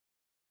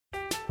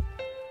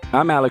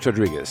I'm Alex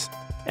Rodriguez.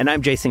 And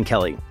I'm Jason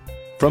Kelly.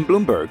 From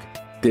Bloomberg,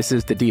 this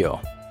is The Deal.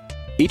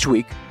 Each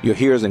week, you'll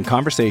hear us in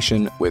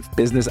conversation with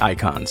business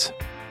icons.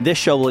 This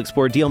show will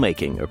explore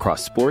deal-making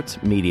across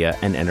sports, media,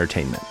 and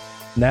entertainment.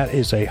 That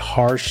is a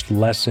harsh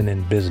lesson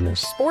in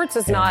business. Sports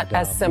is not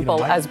as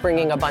simple as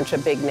bringing a bunch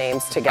of big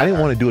names together. I didn't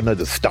want to do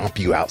another stomp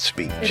you out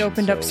speech. It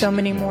opened up so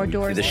many more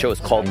doors. The show is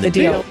called The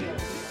Deal.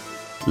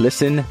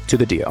 Listen to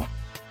The Deal.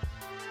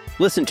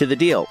 Listen to The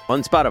Deal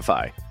on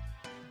Spotify.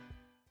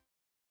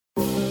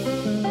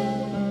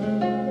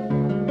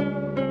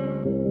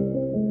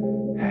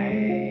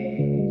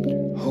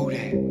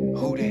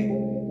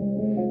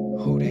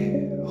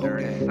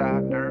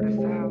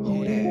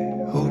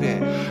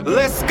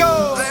 Let's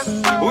go.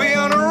 We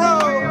on the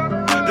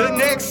road. The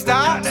next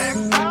stop,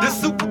 the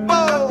Super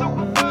Bowl.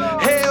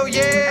 Hell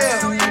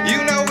yeah.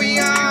 You know we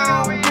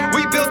on.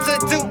 We built to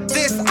do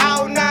this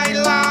all night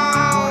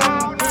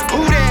long.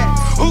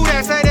 Who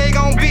that say they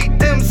gon' beat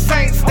them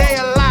Saints? They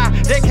a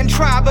lie. They can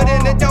try, but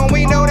in the dome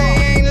we know they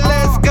ain't.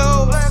 Let's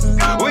go.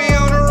 We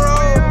on the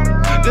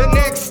road. The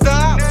next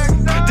stop,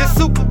 the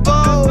Super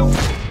Bowl.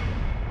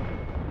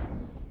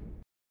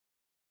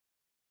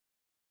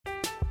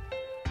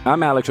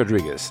 I'm Alex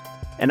Rodriguez.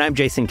 And I'm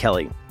Jason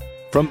Kelly.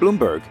 From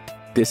Bloomberg,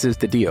 this is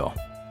The Deal.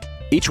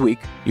 Each week,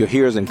 you'll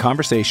hear us in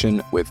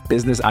conversation with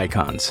business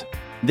icons.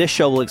 This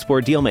show will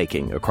explore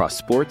deal-making across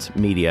sports,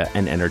 media,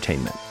 and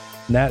entertainment.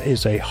 That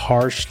is a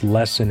harsh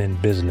lesson in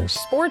business.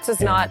 Sports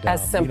is not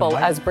as simple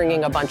as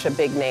bringing a bunch of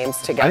big names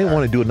together. I didn't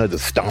want to do another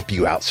stomp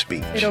you out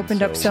speech. It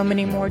opened up so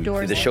many more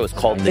doors. The show is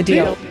called The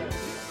Deal.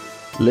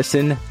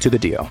 Listen to The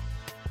Deal.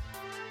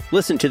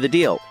 Listen to The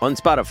Deal on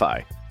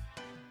Spotify.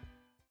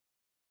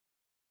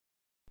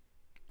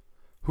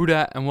 Who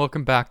dat, and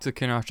welcome back to the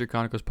Canastri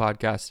Chronicles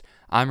podcast.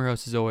 I'm your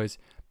host, as always,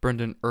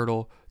 Brendan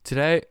Ertl.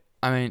 Today,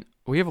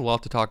 we have a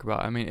lot to talk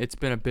about. It's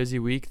been a busy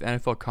week. The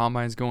NFL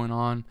Combine is going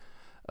on.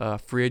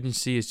 Free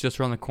agency is just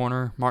around the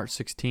corner, March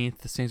 16th.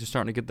 The Saints are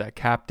starting to get that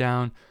cap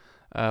down.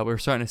 We're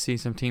starting to see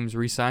some teams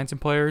re-sign some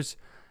players,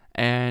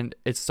 and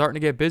it's starting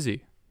to get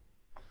busy.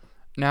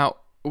 Now,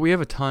 we have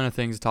a ton of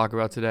things to talk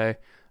about today.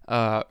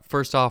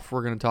 First off,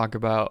 we're going to talk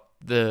about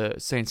the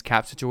Saints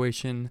cap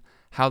situation,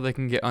 how they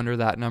can get under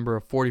that number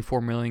of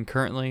 $44 million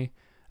currently.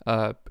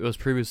 It was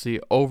previously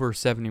over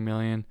 $70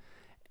 million.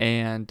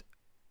 And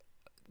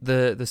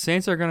the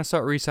Saints are going to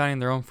start re-signing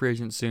their own free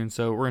agents soon.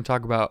 So we're going to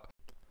talk about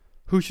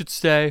who should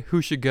stay,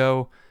 who should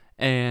go,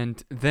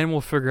 and then we'll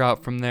figure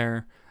out from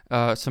there.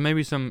 So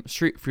maybe some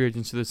street free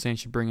agents that the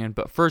Saints should bring in.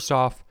 But first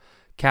off,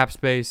 cap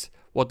space,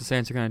 what the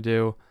Saints are going to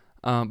do.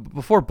 But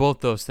before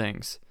both those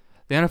things,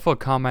 the NFL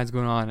Combine is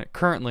going on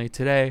currently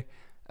today,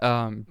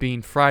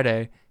 being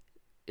Friday.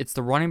 It's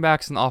the running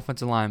backs and the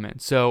offensive linemen.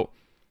 So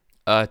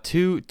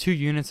two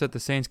units that the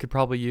Saints could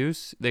probably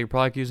use. They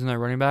probably could use in their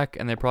running back,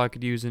 and they probably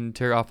could use an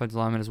interior offensive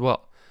lineman as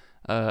well.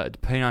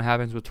 Depending on what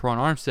happens with Teron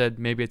Armstead,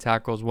 maybe a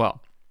tackle as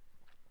well.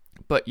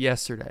 But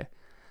yesterday,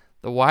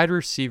 the wide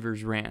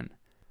receivers ran.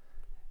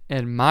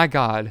 And my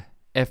God,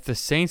 if the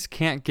Saints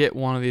can't get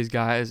one of these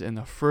guys in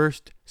the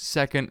first,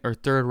 second, or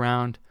third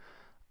round,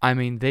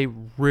 they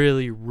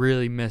really,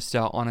 really missed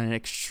out on an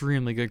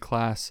extremely good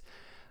class.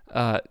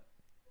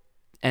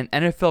 An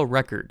NFL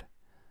record,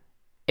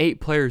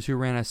 8 players who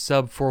ran a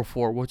sub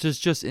 4.4, which is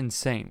just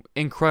insane,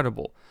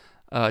 incredible.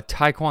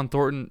 Tyquan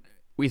Thornton,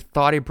 we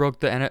thought he broke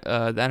the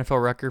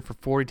NFL record for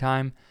 40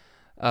 time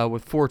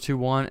with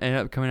 4.21,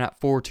 ended up coming out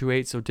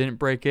 4.28, so didn't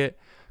break it.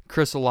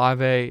 Chris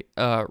Olave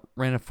ran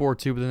a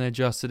 4.2, but then they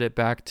adjusted it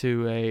back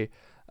to a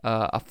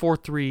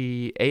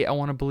 4.38, I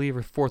want to believe,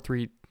 or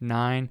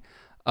 4.39.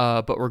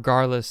 But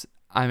regardless,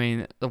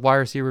 the wide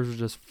receivers were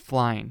just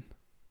flying.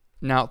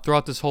 Now,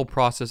 throughout this whole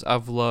process,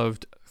 I've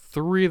loved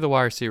 3 of the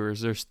wide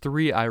receivers. There's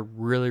 3 I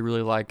really,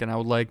 really like, and I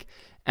would like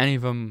any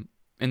of them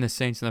in the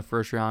Saints in the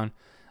first round,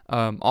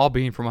 all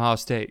being from Ohio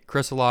State.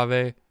 Chris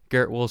Olave,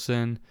 Garrett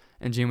Wilson,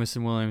 and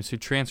Jameson Williams, who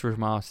transferred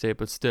from Ohio State,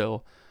 but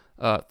still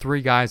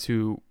 3 guys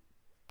who,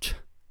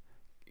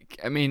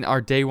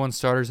 are day one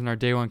starters and are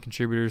day one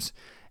contributors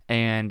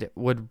and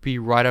would be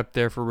right up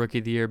there for Rookie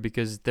of the Year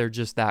because they're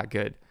just that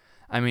good.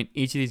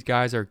 Each of these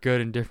guys are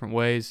good in different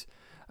ways.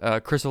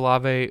 Chris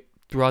Olave,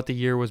 throughout the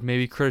year, was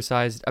maybe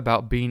criticized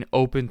about being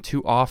open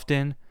too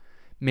often,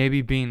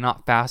 maybe being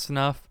not fast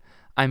enough.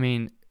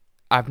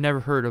 I've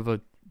never heard of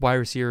a wide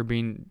receiver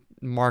being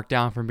marked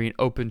down from being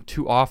open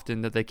too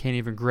often that they can't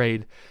even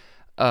grade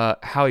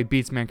how he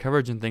beats man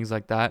coverage and things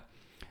like that.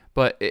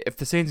 But if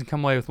the Saints can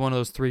come away with one of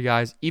those 3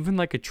 guys, even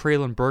like a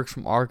Treylon Burks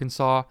from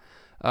Arkansas,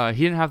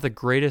 he didn't have the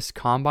greatest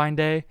combine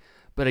day.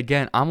 But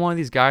again, I'm one of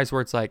these guys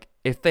where it's like,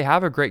 if they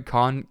have a great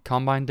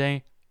combine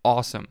day,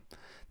 awesome.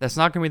 That's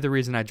not going to be the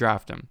reason I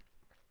draft him,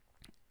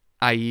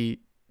 i.e.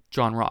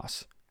 John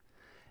Ross.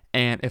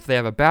 And if they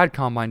have a bad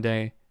combine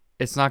day,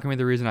 it's not going to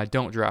be the reason I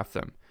don't draft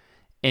them.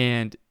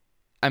 And,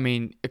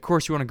 of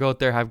course you want to go out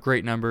there, have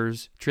great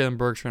numbers. Treylon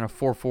Burks ran a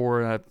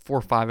 4.4 and a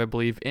 4.5, I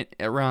believe,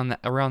 around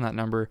that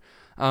number.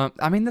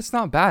 That's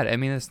not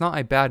bad. That's not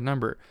a bad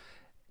number.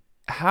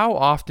 how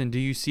often do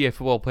you see a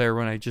football player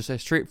run just a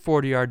straight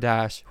 40-yard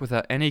dash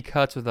without any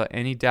cuts, without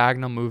any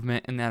diagonal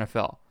movement in the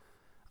NFL?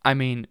 I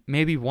mean,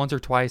 maybe once or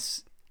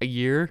twice a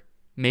year,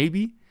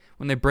 maybe,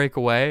 when they break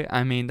away.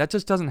 I mean, that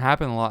just doesn't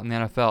happen a lot in the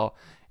NFL.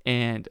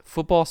 And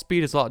football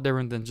speed is a lot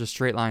different than just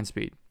straight line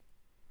speed.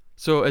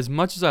 So as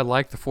much as I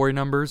like the 40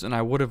 numbers, and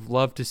I would have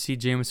loved to see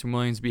Jameson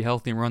Williams be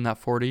healthy and run that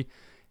 40,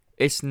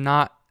 it's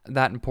not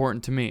that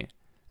important to me.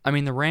 I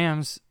mean, the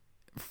Rams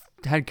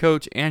head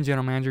coach and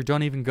general manager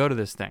don't even go to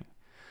this thing.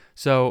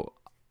 So,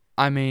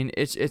 I mean,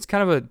 it's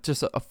kind of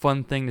just a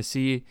fun thing to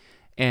see.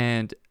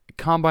 And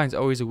Combine's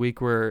always a week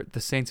where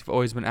the Saints have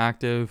always been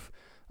active,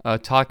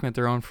 talking with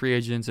their own free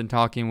agents and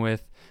talking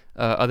with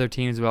other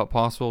teams about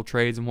possible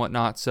trades and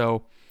whatnot.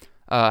 So,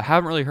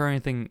 haven't really heard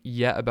anything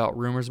yet about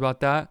rumors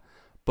about that.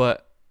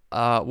 But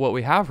what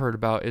we have heard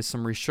about is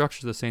some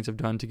restructures the Saints have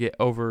done to get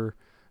over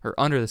or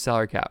under the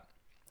salary cap.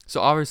 So,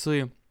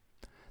 obviously,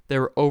 they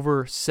were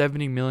over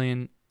 $70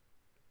 million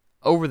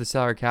over the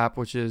salary cap,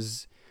 which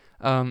is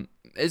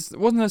it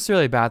wasn't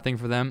necessarily a bad thing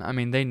for them. I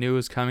mean, they knew it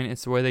was coming.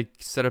 It's the way they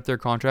set up their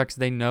contracts.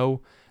 They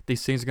know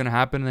these things are going to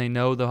happen, and they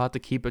know they'll have to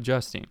keep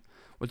adjusting,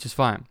 which is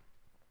fine.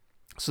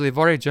 So they've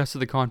already adjusted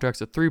the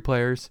contracts of 3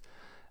 players,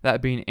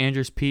 that being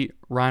Andrews Pete,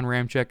 Ryan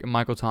Ramczyk, and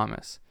Michael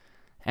Thomas.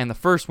 And the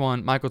first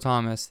one, Michael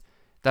Thomas,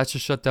 that's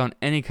just shut down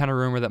any kind of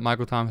rumor that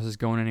Michael Thomas is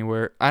going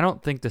anywhere. I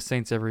don't think the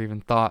Saints ever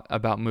even thought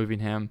about moving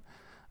him.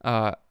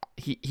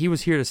 He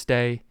was here to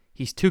stay.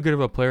 He's too good of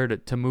a player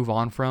to move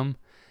on from,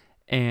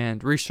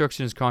 and restructuring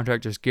his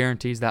contract just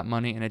guarantees that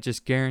money, and it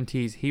just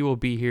guarantees he will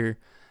be here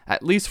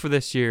at least for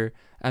this year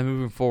and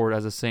moving forward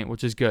as a Saint,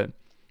 which is good.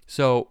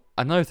 So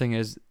another thing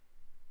is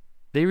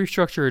they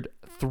restructured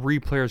 3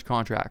 players'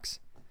 contracts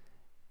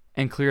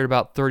and cleared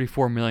about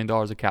 $34 million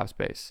of cap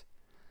space.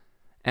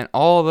 And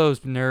all those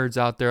nerds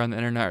out there on the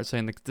internet are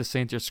saying the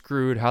Saints are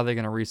screwed, how are they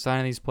going to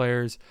re-sign these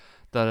players,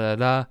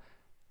 da-da-da.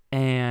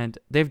 And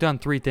they've done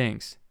 3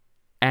 things.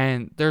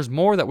 And there's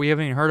more that we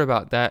haven't even heard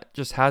about that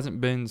just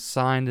hasn't been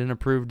signed and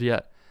approved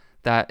yet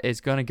that is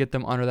going to get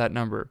them under that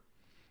number.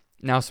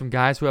 Now, some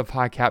guys who have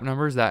high cap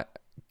numbers that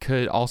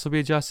could also be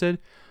adjusted.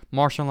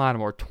 Marshawn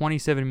Lattimore,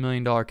 $27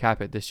 million cap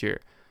hit this year.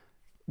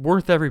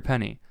 Worth every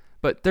penny.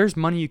 But there's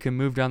money you can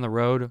move down the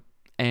road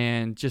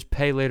and just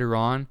pay later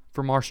on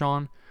for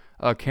Marshawn.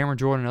 Cameron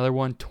Jordan, another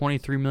one,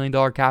 $23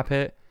 million cap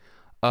hit.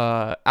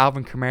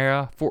 Alvin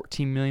Kamara,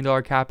 $14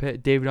 million cap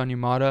hit. David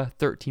Onyemata,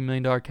 $13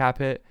 million cap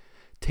hit.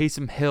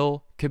 Taysom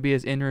Hill could be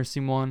an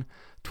interesting one,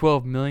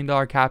 $12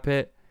 million cap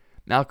hit.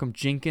 Malcolm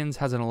Jenkins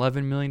has an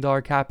 $11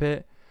 million cap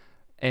hit.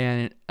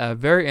 And a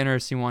very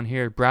interesting one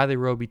here, Bradley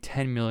Roby,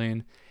 $10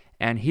 million.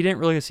 And he didn't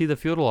really see the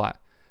field a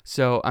lot.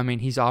 So, I mean,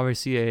 he's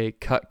obviously a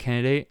cut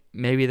candidate.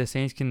 Maybe the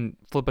Saints can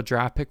flip a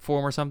draft pick for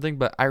him or something,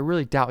 but I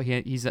really doubt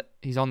he's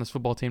on this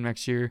football team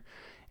next year.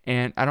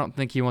 And I don't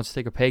think he wants to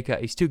take a pay cut.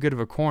 He's too good of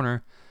a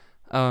corner.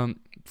 The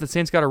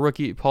Saints got a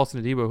rookie,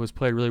 Paulson Adebo, who's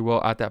played really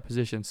well at that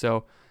position.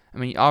 So, I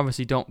mean, you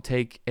obviously don't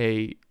take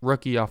a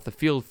rookie off the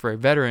field for a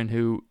veteran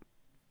who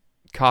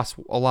costs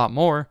a lot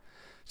more.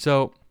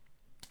 So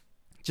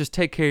just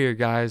take care of your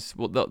guys.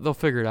 Well, they'll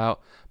figure it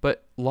out.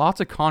 But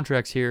lots of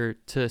contracts here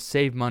to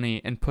save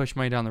money and push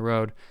money down the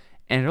road.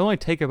 And it'll only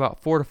take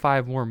about 4 to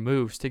 5 more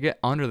moves to get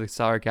under the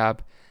salary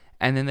cap.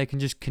 And then they can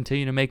just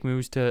continue to make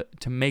moves to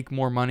make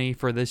more money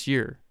for this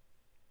year.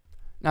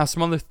 Now,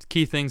 some other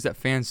key things that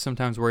fans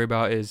sometimes worry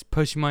about is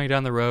pushing money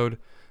down the road.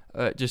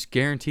 Just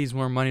guarantees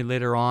more money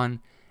later on.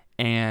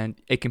 And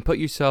it can put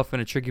yourself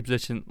in a tricky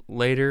position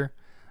later.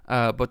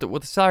 But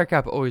with the salary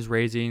cap always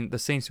raising, the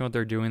Saints know what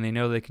they're doing. They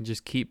know they can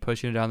just keep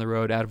pushing it down the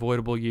road, add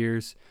avoidable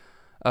years.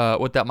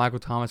 With that Michael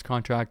Thomas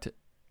contract,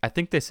 I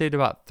think they saved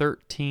about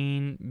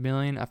 $13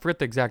 million. I forget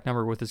the exact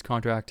number with his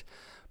contract.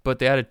 But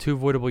they added 2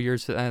 avoidable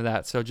years to the end of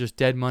that. So just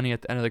dead money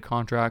at the end of the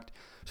contract.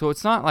 So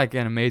it's not like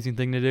an amazing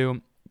thing to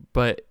do,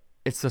 but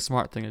it's the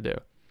smart thing to do.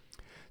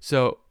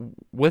 So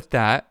with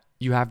that,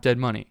 you have dead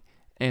money.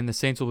 And the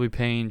Saints will be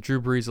paying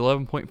Drew Brees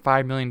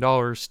 $11.5 million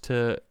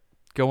to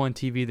go on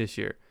TV this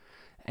year.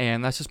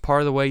 And that's just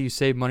part of the way you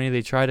save money.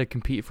 They tried to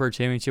compete for a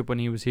championship when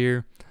he was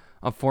here.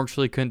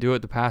 Unfortunately, couldn't do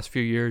it the past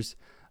few years.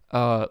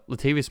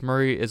 Latavius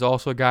Murray is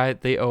also a guy,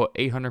 they owe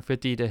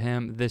 $850,000 to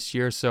him this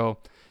year. So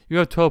you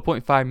have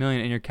 $12.5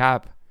 million in your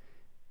cap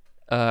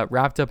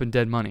wrapped up in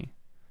dead money.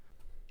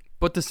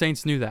 But the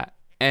Saints knew that.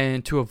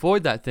 And to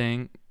avoid that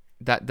thing,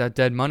 that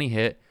dead money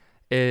hit,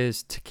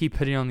 is to keep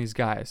hitting on these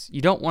guys.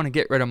 You don't want to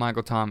get rid of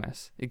Michael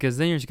Thomas because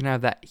then you're just going to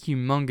have that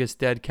humongous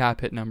dead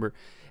cap hit number.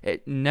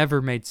 It never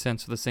made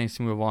sense for the Saints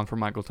to move on from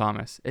Michael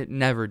Thomas. It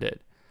never did.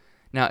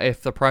 Now,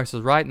 if the price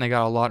was right and they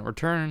got a lot in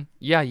return,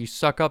 yeah, you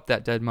suck up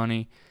that dead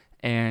money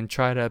and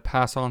try to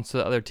pass on to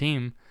the other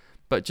team.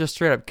 But just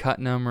straight up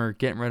cutting them or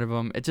getting rid of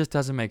them, it just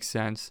doesn't make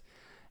sense.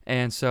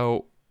 And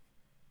so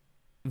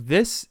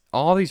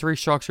all these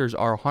restructures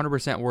are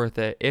 100% worth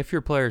it if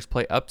your players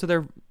play up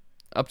to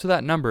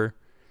that number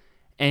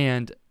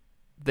and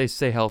they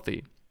stay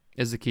healthy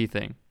is the key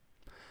thing.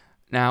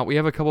 Now, we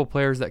have a couple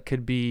players that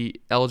could be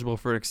eligible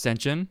for an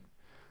extension.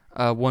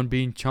 One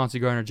being Chauncey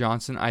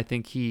Gardner-Johnson. I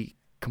think he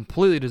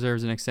completely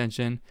deserves an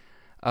extension.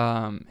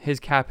 His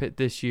cap hit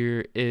this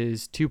year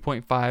is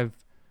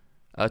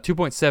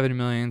 2.7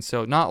 million,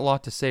 so not a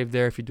lot to save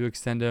there if you do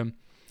extend him.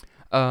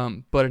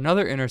 But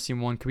another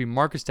interesting one could be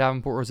Marcus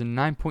Davenport, was a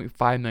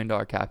 $9.5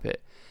 million cap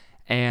hit,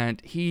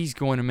 and he's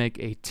going to make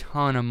a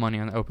ton of money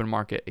on the open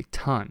market, a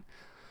ton.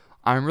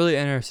 I'm really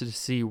interested to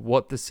see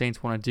what the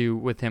Saints want to do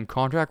with him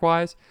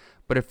contract-wise,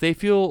 but if they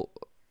feel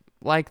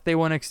like they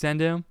want to extend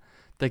him,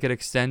 they could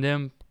extend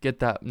him, get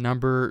that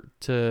number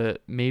to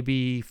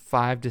maybe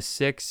 5 to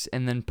 6,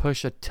 and then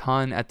push a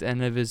ton at the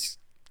end of his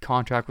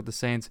contract with the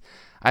Saints.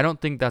 I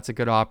don't think that's a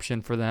good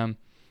option for them.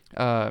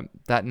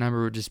 That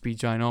number would just be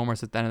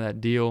ginormous at the end of that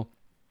deal.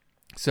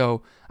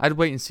 So I'd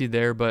wait and see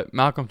there, but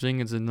Malcolm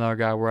Jenkins is another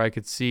guy where I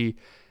could see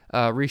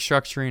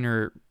restructuring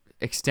or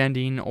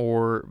extending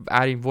or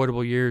adding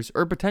voidable years,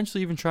 or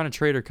potentially even trying to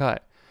trade or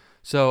cut.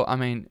 So, I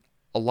mean,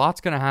 a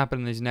lot's going to happen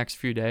in these next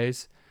few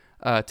days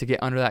to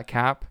get under that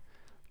cap,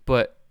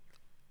 but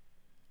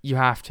you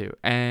have to.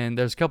 And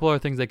there's a couple other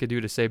things they could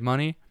do to save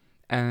money,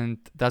 and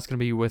that's going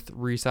to be with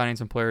re-signing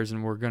some players,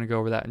 and we're going to go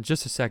over that in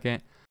just a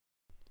second.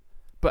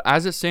 But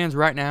as it stands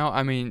right now,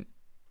 I mean,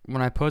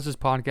 when I post this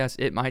podcast,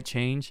 it might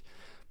change,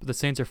 but the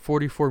Saints are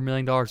 $44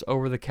 million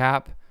over the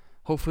cap.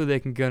 Hopefully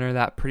they can get under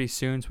that pretty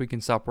soon so we can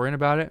stop worrying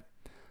about it.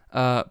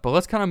 But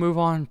let's kind of move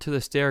on to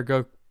the stay or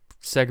go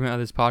segment of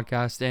this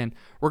podcast, and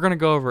we're going to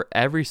go over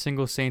every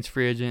single Saints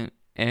free agent,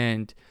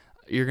 and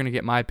you're going to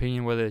get my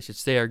opinion whether they should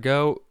stay or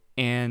go,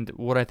 and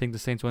what I think the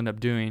Saints will end up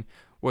doing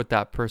with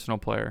that personal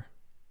player.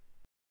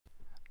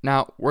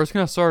 Now, we're just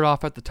going to start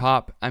off at the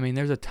top. I mean,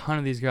 there's a ton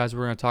of these guys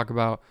we're going to talk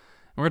about.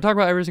 We're going to talk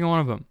about every single one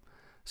of them.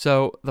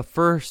 So the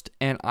first,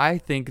 and I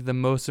think the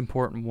most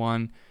important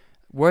one,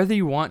 whether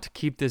you want to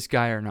keep this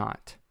guy or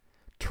not,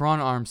 Terron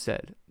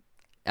Armstead.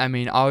 I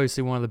mean,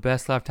 obviously one of the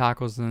best left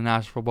tackles in the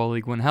National Football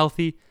League when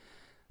healthy.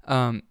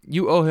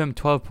 You owe him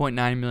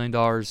 $12.9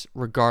 million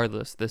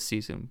regardless this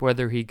season,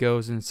 whether he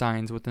goes and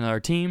signs with another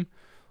team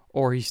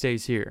or he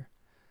stays here.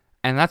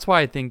 And that's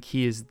why I think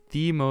he is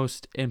the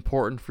most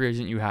important free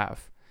agent you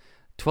have.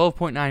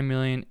 $12.9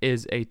 million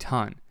is a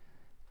ton,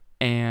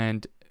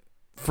 and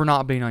for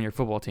not being on your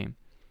football team.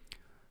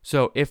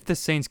 So if the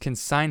Saints can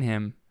sign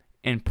him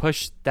and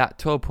push that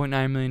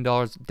 $12.9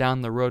 million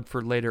down the road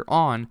for later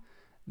on,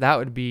 that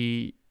would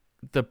be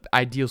the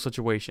ideal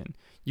situation.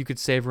 You could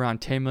save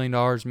around $10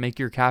 million, make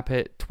your cap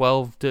hit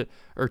 $2 to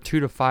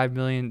 $5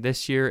 million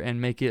this year,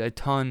 and make it a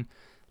ton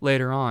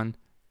later on.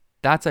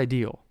 That's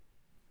ideal.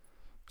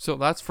 So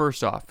that's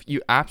first off.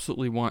 You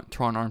absolutely want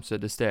Terron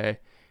Armstead to stay.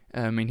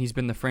 I mean, he's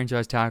been the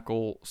franchise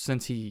tackle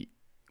since he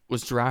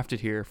was drafted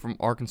here from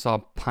Arkansas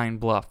Pine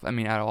Bluff. I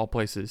mean, out of all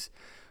places.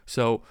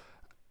 So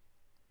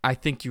I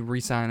think you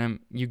re-sign him.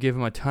 You give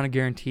him a ton of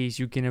guarantees.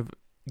 You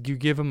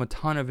give him a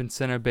ton of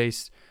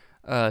incentive-based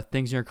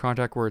things in your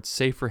contract where it's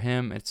safe for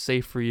him, it's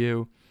safe for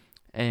you,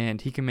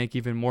 and he can make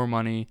even more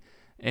money.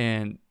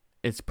 And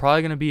it's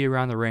probably going to be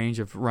around the range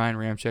of Ryan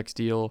Ramczyk's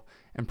deal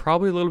and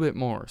probably a little bit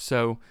more.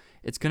 So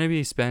it's going to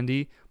be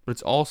spendy, but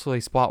it's also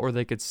a spot where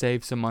they could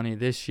save some money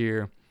this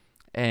year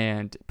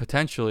and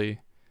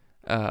potentially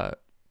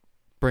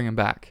bring him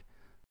back.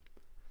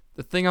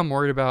 The thing I'm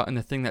worried about, and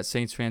the thing that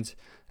Saints fans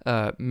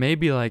may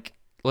be like,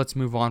 let's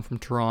move on from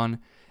Terron,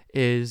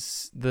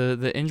 is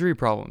the injury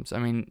problems. I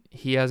mean,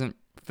 he hasn't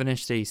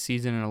finished a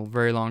season in a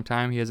very long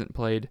time. He hasn't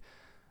played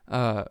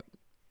a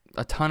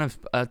ton of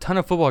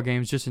football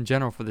games just in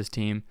general for this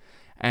team,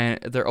 and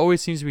there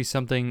always seems to be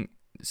something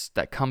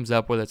that comes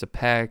up, whether it's a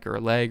pec or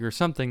a leg or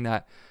something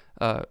that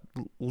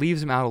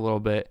leaves him out a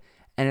little bit,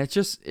 and it's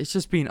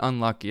just being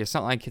unlucky. It's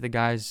not like the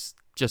guy's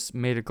just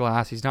made of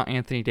glass. He's not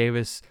Anthony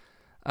Davis.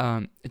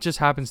 It just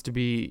happens to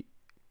be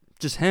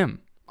just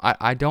him.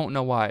 I don't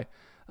know why.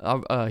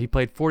 He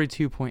played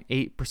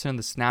 42.8% of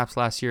the snaps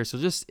last year, so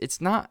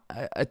it's not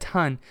a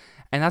ton,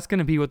 and that's going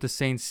to be what the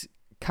Saints'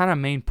 kind of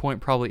main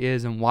point probably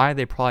is, and why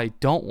they probably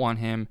don't want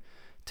him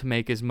to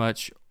make as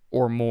much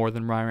or more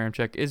than Ryan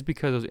Ramczyk is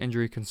because of those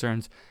injury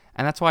concerns,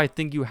 and that's why I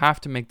think you have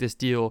to make this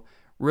deal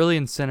really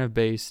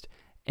incentive-based,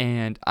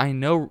 and I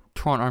know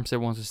Terron Armstead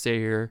wants to stay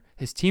here.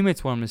 His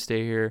teammates want him to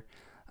stay here.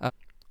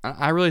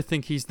 I really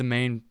think he's the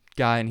main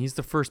guy, and he's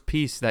the first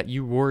piece that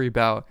you worry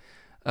about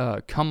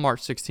come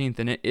March 16th,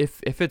 and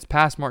if it's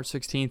past March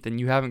 16th and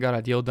you haven't got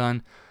a deal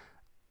done,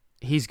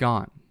 he's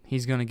gone.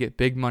 He's going to get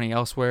big money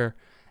elsewhere,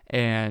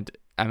 and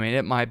I mean,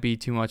 it might be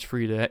too much for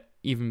you to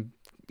even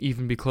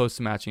be close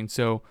to matching.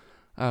 So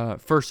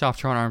first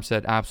off, Terron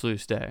Armstead, absolute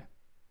stay.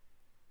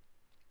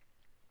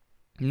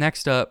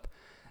 Next up,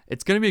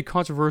 it's going to be a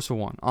controversial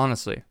one,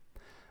 honestly.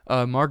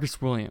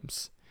 Marcus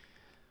Williams.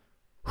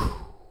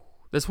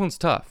 This one's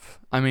tough.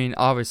 I mean,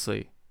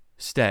 obviously,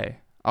 stay.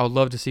 I would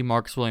love to see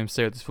Marcus Williams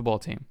stay with this football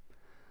team.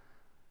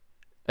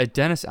 A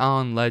Dennis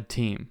Allen-led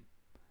team.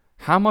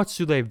 How much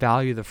do they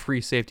value the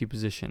free safety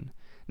position?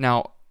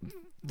 Now,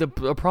 the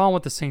problem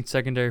with the Saints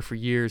secondary for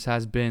years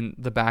has been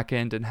the back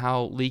end and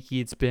how leaky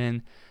it's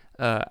been,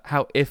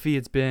 how iffy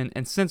it's been.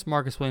 And since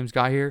Marcus Williams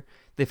got here,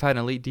 they've had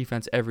an elite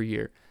defense every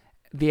year.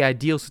 The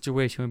ideal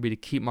situation would be to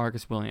keep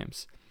Marcus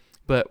Williams.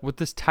 But with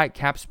this tight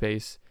cap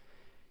space,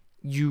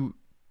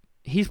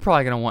 he's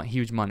probably going to want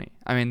huge money.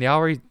 I mean, they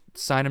already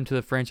signed him to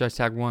the franchise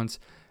tag once.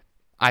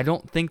 I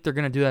don't think they're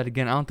going to do that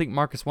again. I don't think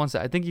Marcus wants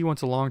that. I think he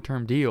wants a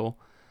long-term deal.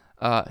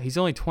 He's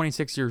only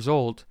 26 years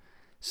old.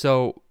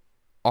 So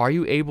are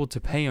you able to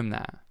pay him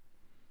that?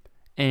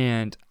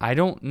 And I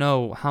don't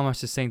know how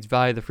much the Saints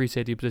value the free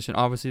safety position.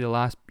 Obviously, the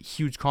last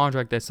huge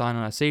contract they signed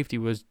on a safety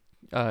was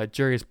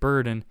Jarius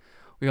Byrd, and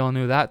we all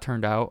knew that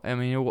turned out. I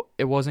mean,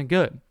 it wasn't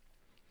good.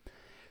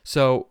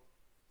 So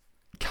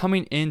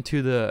coming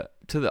into the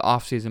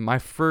offseason, my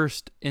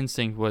first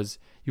instinct was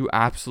you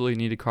absolutely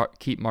need to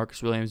keep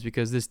Marcus Williams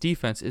because this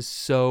defense is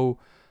so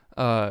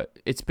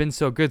it's been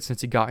so good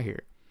since he got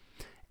here.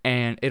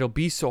 And it'll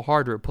be so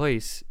hard to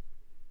replace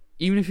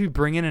even if you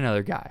bring in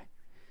another guy.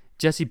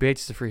 Jesse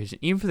Bates is a free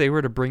agent. Even if they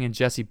were to bring in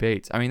Jesse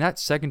Bates, I mean, that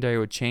secondary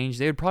would change.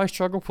 They would probably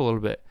struggle for a little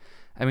bit.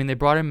 I mean, they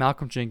brought in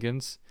Malcolm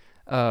Jenkins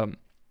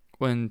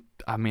when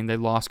they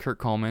lost Kurt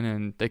Coleman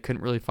and they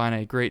couldn't really find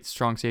a great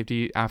strong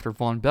safety after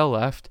Von Bell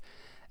left.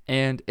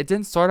 And it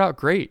didn't start out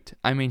great.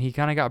 I mean, he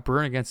kind of got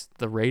burned against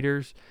the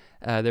Raiders.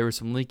 There were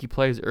some leaky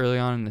plays early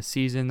on in the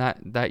season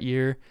that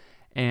year.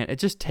 And it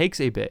just takes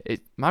a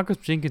bit. Malcolm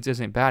Jenkins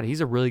isn't bad. He's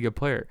a really good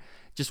player.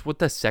 Just with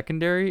the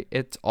secondary,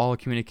 it's all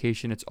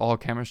communication. It's all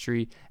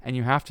chemistry. And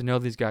you have to know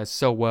these guys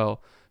so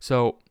well.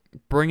 So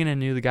bringing in a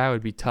new guy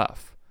would be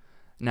tough.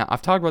 Now,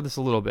 I've talked about this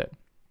a little bit.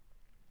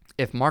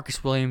 If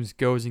Marcus Williams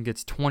goes and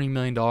gets $20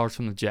 million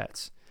from the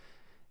Jets,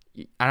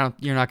 you're not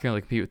going to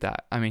really compete with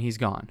that. I mean, he's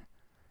gone.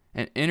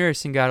 An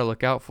interesting guy to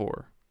look out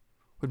for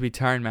would be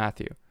Tyrann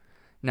Mathieu.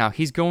 Now,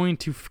 he's going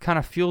to kind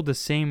of field the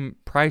same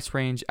price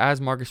range as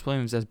Marcus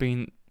Williams as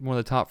being one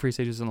of the top free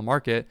safeties in the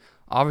market.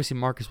 Obviously,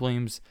 Marcus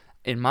Williams,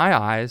 in my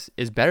eyes,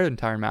 is better than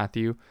Tyrann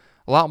Mathieu.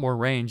 A lot more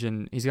range,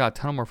 and he's got a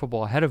ton more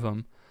football ahead of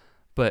him.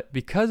 But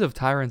because of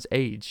Tyrann's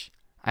age,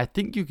 I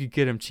think you could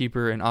get him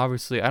cheaper. And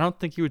obviously, I don't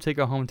think he would take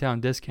a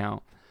hometown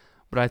discount.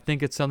 But I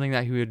think it's something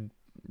that he would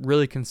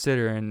really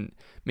consider. And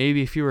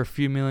maybe if you were a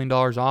few $1 million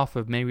off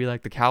of maybe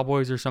like the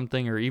Cowboys or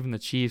something, or even the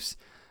Chiefs,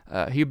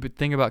 he would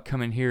think about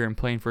coming here and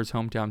playing for his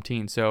hometown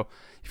team. So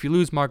if you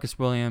lose Marcus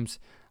Williams,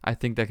 I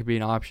think that could be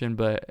an option.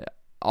 But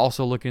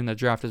also looking in the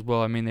draft as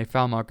well. I mean, they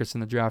found Marcus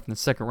in the draft in the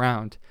second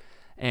round,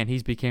 and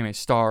he's became a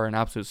star, an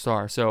absolute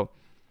star. So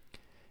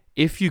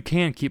if you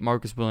can keep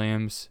Marcus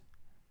Williams,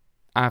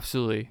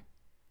 absolutely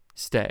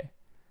stay.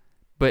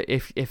 But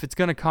if it's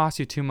going to cost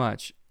you too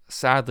much,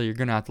 sadly, you're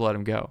going to have to let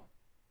him go.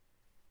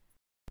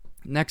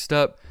 Next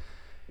up,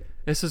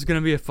 this is going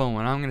to be a fun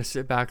one. I'm going to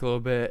sit back a little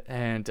bit,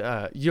 and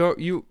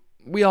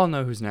we all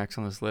know who's next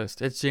on this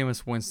list. It's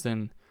Jameis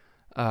Winston.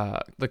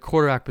 The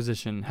quarterback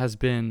position has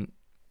been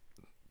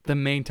the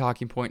main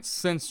talking point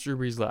since Drew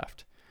Brees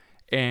left,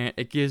 and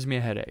it gives me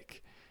a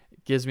headache.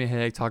 It gives me a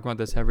headache talking about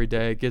this every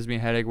day. It gives me a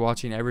headache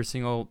watching every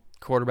single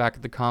quarterback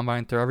at the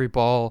combine throw every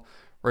ball,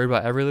 worried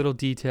about every little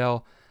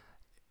detail.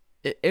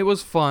 It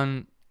was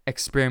fun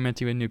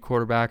experimenting with new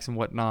quarterbacks and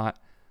whatnot,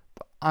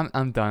 but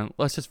I'm done.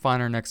 Let's just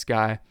find our next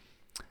guy.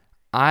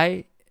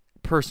 I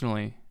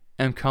personally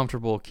am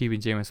comfortable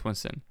keeping Jameis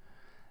Winston.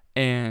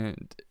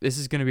 And this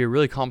is going to be a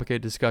really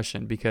complicated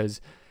discussion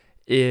because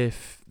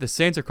if the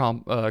Saints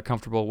are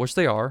comfortable, which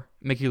they are,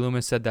 Mickey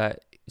Loomis said that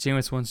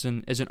Jameis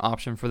Winston is an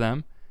option for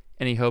them,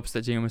 and he hopes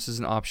that Jameis is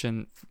an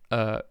option,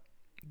 that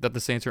the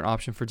Saints are an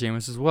option for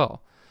Jameis as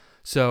well.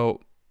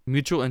 So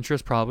mutual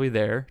interest probably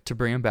there to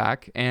bring him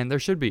back, and there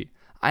should be.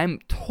 I'm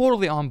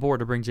totally on board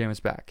to bring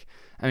Jameis back.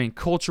 I mean,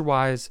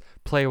 culture-wise,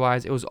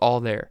 play-wise, it was all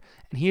there.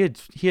 And he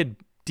had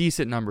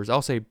decent numbers.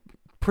 I'll say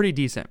pretty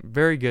decent,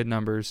 very good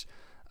numbers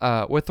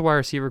with the wide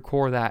receiver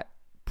core that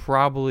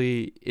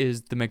probably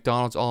is the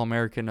McDonald's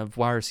All-American of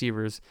wide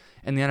receivers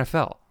in the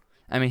NFL.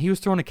 I mean, he was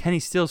throwing to Kenny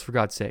Stills, for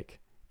God's sake.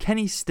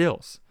 Kenny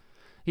Stills.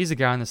 He's a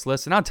guy on this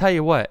list, and I'll tell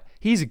you what,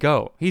 he's a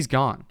go. He's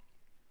gone.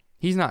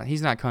 He's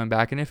not coming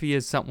back, and if he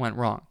is, something went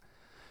wrong.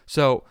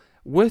 So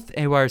with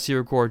a wide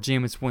receiver core,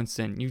 Jameis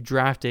Winston, you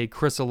draft a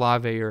Chris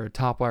Olave or a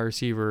top wide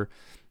receiver,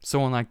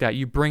 someone like that.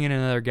 You bring in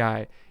another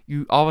guy.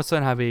 You all of a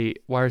sudden have a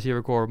wide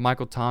receiver core,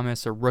 Michael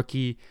Thomas, a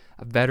rookie,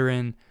 a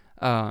veteran,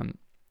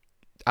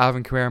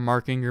 Alvin Kamara,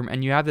 Mark Ingram,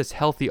 and you have this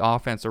healthy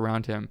offense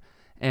around him.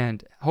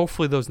 And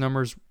hopefully those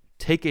numbers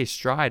take a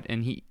stride.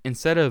 And he,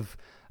 instead of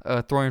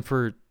throwing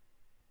for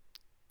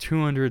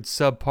 200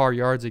 subpar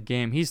yards a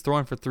game, he's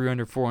throwing for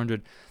 300,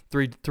 400,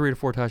 3 to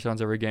 4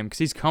 touchdowns every game because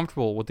he's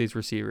comfortable with these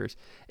receivers.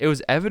 It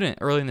was evident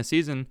early in the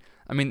season.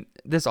 I mean,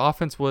 this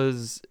offense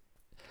was,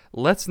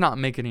 let's not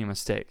make any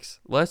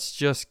mistakes. Let's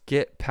just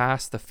get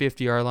past the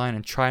 50-yard line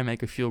and try and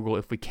make a field goal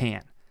if we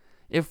can.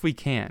 If we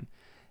can.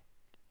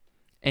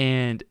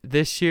 And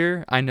this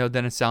year, I know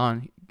Dennis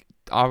Allen,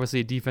 obviously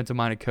a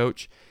defensive-minded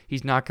coach,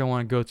 he's not going to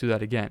want to go through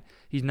that again.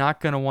 He's not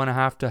going to want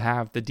to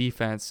have the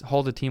defense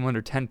hold a team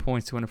under 10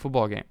 points to win a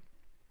football game.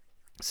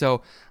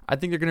 So I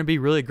think they're going to be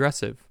really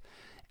aggressive.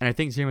 And I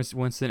think Jameis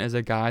Winston is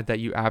a guy that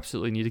you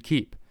absolutely need to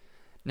keep.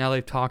 Now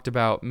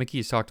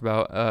Mickey's talked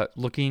about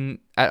looking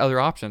at other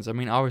options. I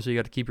mean, obviously you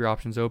got to keep your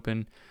options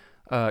open.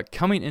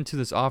 Coming into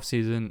this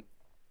offseason,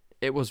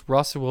 it was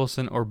Russell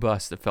Wilson or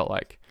bust, it felt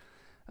like.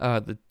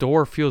 The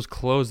door feels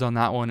closed on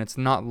that one. It's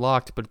not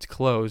locked, but it's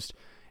closed.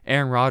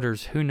 Aaron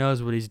Rodgers, who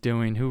knows what he's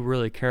doing? Who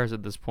really cares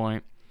at this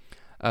point?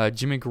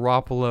 Jimmy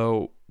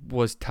Garoppolo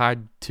was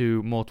tied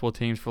to multiple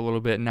teams for a little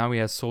bit. Now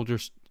he's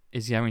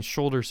having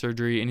shoulder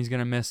surgery, and he's going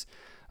to miss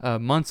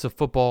months of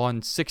football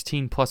and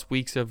 16 plus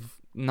weeks of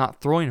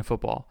not throwing a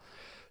football.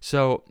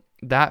 So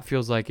that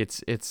feels like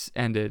it's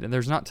ended. And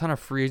there's not a ton of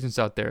free agents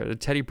out there.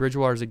 Teddy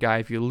Bridgewater's a guy,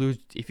 if you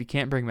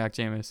can't bring back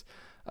Jameis.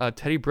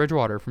 Teddy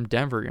Bridgewater from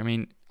Denver. I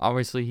mean,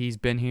 obviously he's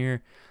been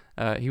here.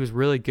 He was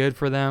really good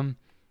for them.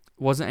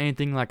 Wasn't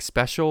anything like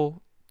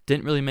special.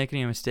 Didn't really make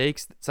any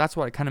mistakes. So that's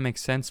why it kind of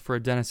makes sense for a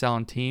Dennis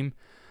Allen team.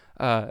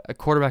 A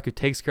quarterback who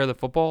takes care of the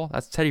football,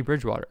 that's Teddy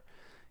Bridgewater.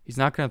 He's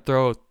not going to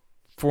throw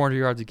 400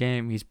 yards a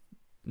game. He's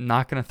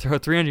not going to throw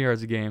 300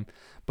 yards a game,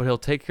 but he'll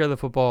take care of the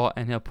football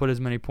and he'll put as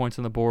many points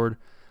on the board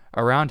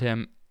around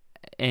him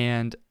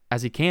and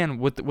as he can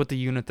with the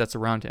unit that's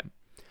around him.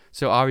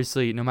 So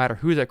obviously, no matter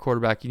who's at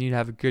quarterback, you need to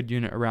have a good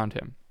unit around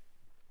him.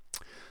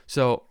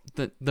 So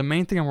the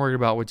main thing I'm worried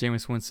about with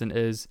Jameis Winston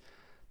is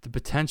the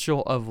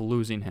potential of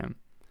losing him.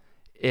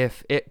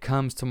 If it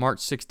comes to March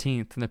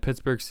 16th and the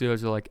Pittsburgh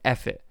Steelers are like,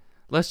 F it,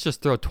 let's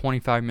just throw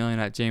 $25 million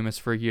at Jameis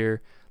for a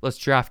year. Let's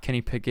draft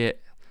Kenny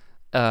Pickett.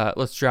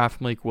 Let's draft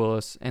Malik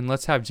Willis, and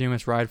let's have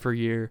Jameis ride for a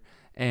year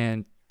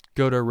and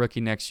go to a rookie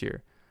next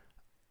year.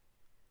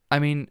 I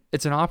mean,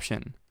 it's an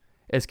option.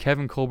 It's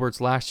Kevin Colbert's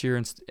last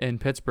year in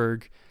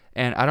Pittsburgh,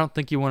 and I don't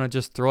think you want to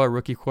just throw a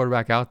rookie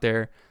quarterback out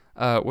there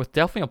with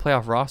definitely a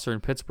playoff roster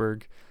in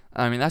Pittsburgh.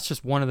 I mean, that's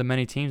just one of the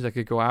many teams that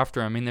could go after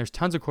him. I mean, there's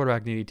tons of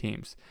quarterback-needy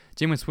teams.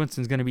 Jameis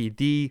Winston's going to be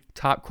the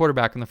top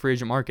quarterback in the free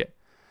agent market.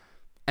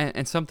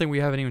 And something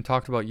we haven't even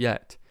talked about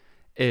yet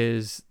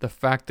is the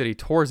fact that he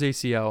tore his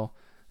ACL.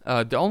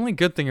 The only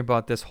good thing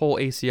about this whole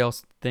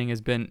ACL thing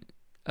has been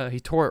he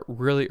tore it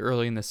really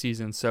early in the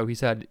season, so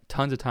he's had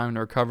tons of time to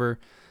recover.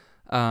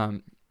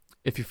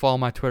 If you follow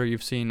my Twitter,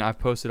 you've seen I've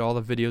posted all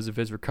the videos of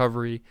his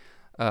recovery,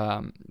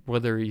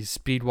 whether he's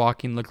speed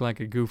walking, looking like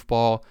a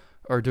goofball,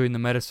 or doing the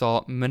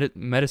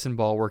medicine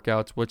ball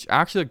workouts, which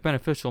actually look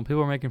beneficial, and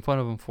people are making fun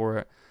of him for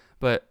it.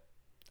 But,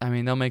 I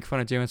mean, they'll make fun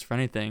of Jameis for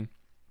anything.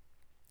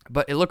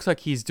 But it looks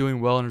like he's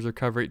doing well in his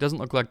recovery. It doesn't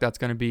look like that's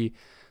going to be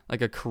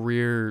like a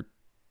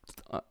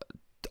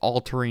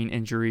career-altering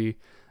injury.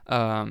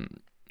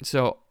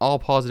 So all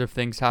positive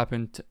things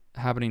happening to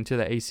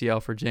the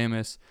ACL for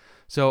Jameis.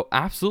 So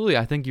absolutely,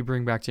 I think you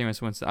bring back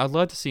Jameis Winston. I'd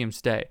love to see him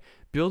stay.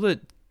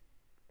 Build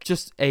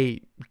just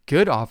a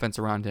good offense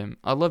around him.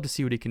 I'd love to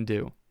see what he can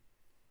do.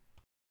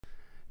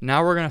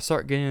 Now we're going to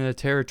start getting into the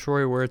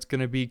territory where it's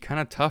going to be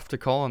kind of tough to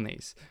call on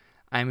these.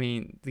 I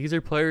mean, these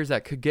are players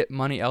that could get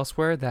money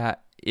elsewhere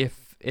that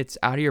if it's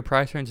out of your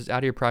price range, it's out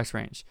of your price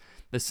range.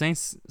 The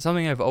Saints,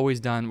 something I've always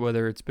done,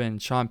 whether it's been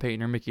Sean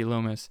Payton or Mickey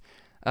Loomis,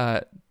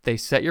 they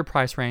set your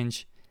price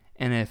range,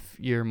 and if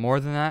you're more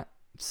than that,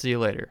 see you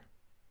later.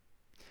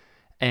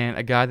 And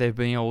a guy they've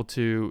been able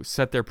to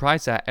set their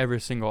price at every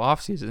single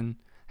offseason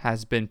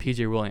has been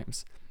PJ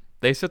Williams.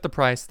 They set the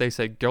price. They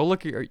said, go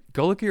look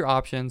at your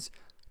options,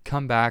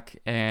 come back,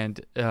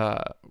 and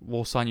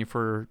we'll sign you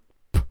for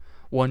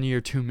 1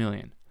 year, $2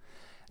 million.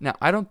 Now,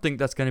 I don't think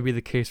that's going to be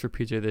the case for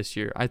PJ this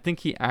year. I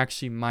think he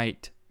actually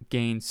might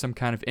gain some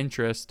kind of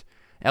interest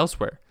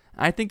elsewhere.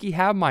 I think he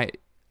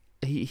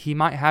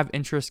might have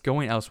interest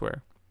going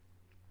elsewhere.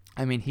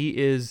 I mean, he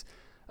was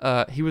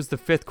the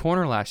fifth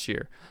corner last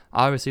year.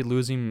 Obviously,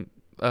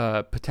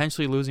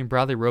 potentially losing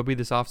Bradley Roby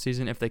this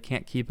offseason if they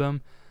can't keep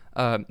him.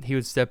 He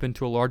would step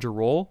into a larger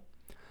role,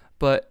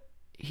 but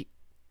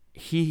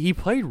he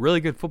played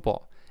really good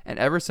football. And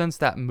ever since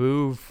that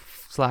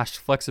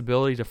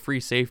move/flexibility to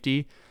free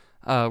safety,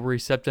 where he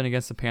stepped in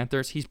against the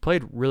Panthers, he's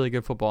played really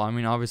good football. I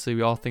mean, obviously,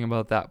 we all think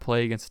about that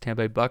play against the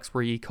Tampa Bay Bucks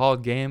where he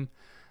called game,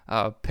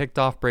 picked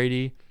off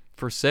Brady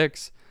for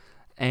 6,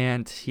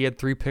 and he had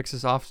 3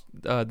 picks off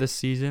this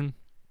season.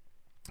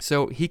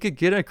 So he could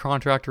get a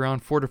contract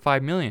around $4 to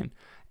 $5 million.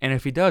 And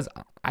if he does,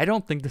 I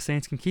don't think the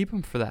Saints can keep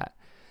him for that.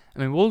 I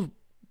mean, we'll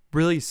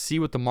really see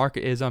what the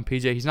market is on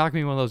PJ. He's not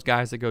going to be one of those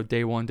guys that go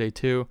day 1, day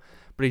 2,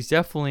 but he's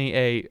definitely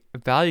a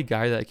value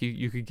guy that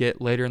you could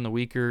get later in the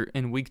week or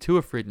in week 2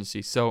 of free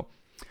agency. So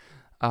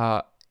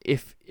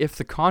if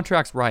the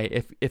contract's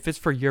right, if it's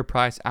for your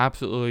price,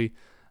 absolutely,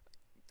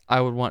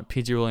 I would want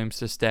PJ Williams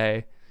to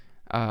stay.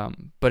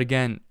 But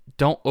again,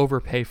 don't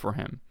overpay for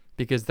him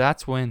because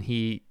that's when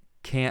he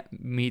can't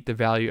meet the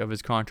value of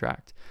his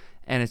contract.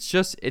 And it's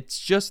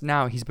just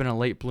now he's been a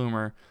late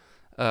bloomer.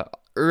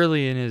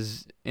 Early in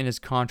his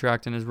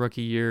contract in his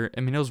rookie year,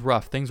 I mean, it was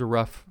rough. Things were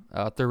rough.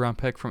 3rd round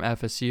pick from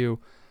FSU.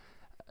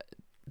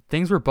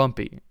 Things were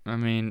bumpy. I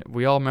mean,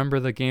 we all remember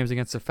the games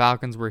against the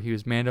Falcons where he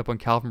was manned up on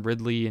Calvin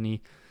Ridley and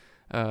he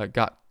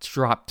got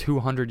dropped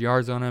 200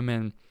 yards on him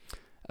and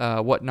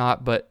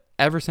whatnot. But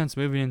ever since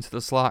moving into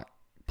the slot,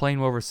 playing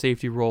more of a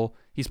safety role,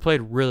 he's played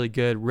really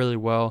good, really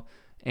well.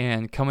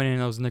 And coming in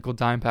those nickel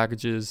dime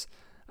packages,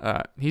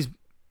 he's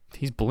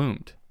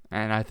bloomed.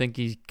 And I think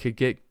he could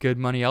get good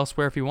money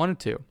elsewhere if he wanted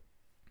to.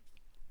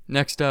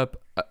 Next up,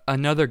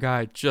 another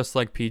guy just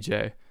like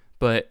PJ.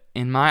 But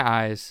in my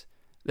eyes,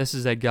 this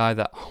is a guy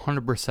that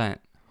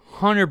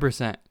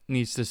 100%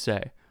 needs to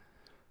stay.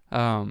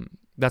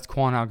 That's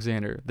Kwon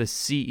Alexander, the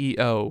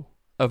CEO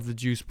of the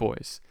Juice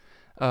Boys.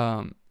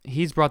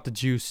 He's brought the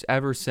juice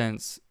ever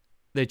since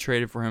they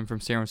traded for him from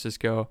San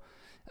Francisco.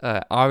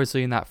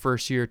 Obviously, in that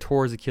first year,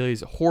 tore his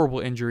Achilles, horrible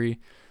injury.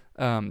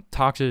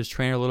 Talked to his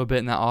trainer a little bit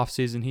in that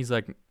offseason. He's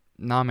like,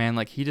 nah, man,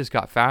 like he just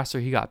got faster.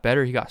 He got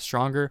better. He got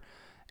stronger.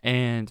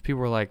 And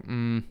people were like,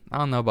 I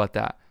don't know about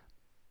that.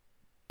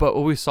 But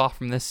what we saw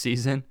from this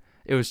season,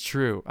 it was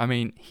true. I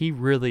mean, he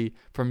really,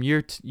 from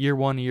year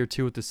 1 to year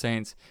 2 with the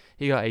Saints,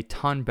 he got a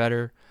ton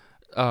better.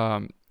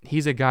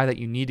 He's a guy that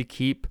you need to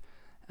keep.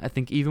 I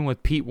think even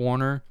with Pete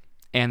Werner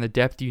and the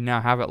depth you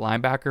now have at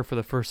linebacker for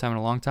the first time in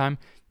a long time,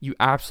 you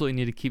absolutely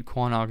need to keep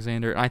Kwon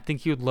Alexander. And I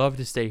think he would love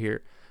to stay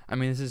here. I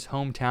mean, this is his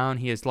hometown.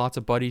 He has lots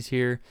of buddies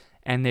here.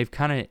 And they've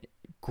kind of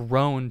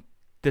grown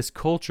this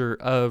culture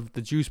of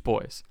the Juice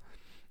Boys.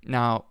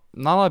 Now,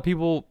 not a lot of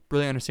people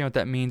really understand what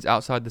that means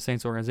outside the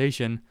Saints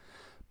organization,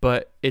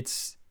 but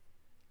it's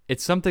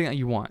something that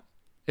you want.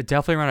 It's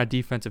definitely around a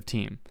defensive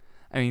team.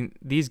 I mean,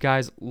 these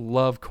guys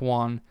love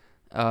Kwon.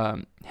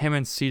 Him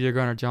and C.J.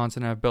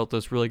 Gardner-Johnson have built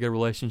this really good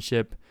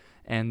relationship,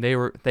 and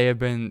they have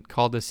been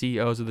called the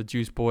CEOs of the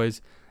Juice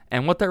Boys.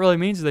 And what that really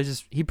means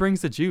is he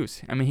brings the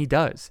juice. I mean, he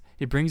does.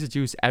 He brings the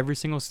juice every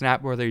single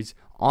snap, whether he's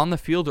on the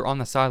field or on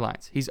the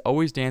sidelines. He's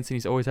always dancing.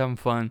 He's always having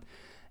fun.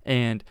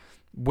 And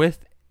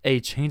with a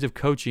change of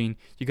coaching,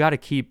 you got to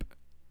keep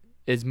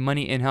as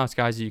many in-house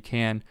guys as you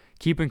can.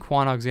 Keeping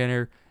Kwon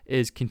Alexander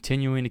is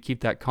continuing to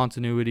keep that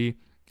continuity.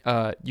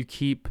 You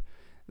keep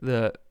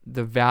the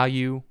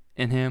value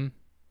in him,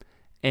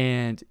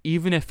 and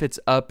even if it's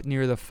up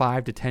near the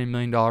 $5 to $10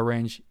 million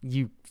range,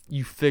 you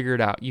figure it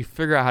out. You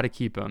figure out how to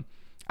keep him.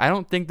 I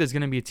don't think there's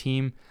going to be a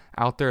team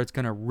out there that's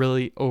going to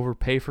really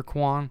overpay for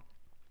Kwon,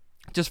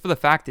 just for the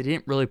fact that he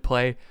didn't really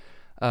play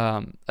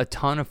a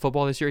ton of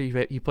football this year.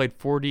 He played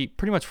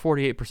pretty much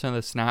 48% of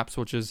the snaps,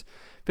 which is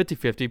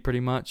 50-50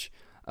 pretty much,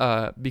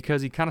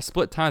 because he kind of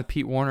split time with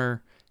Pete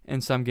Werner in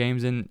some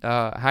games and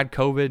had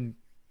COVID,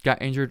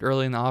 got injured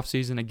early in the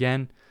offseason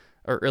again,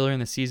 or earlier in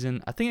the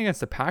season. I think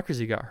against the Packers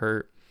he got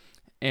hurt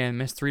and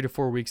missed 3 to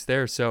 4 weeks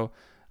there. So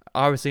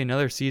obviously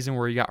another season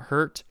where he got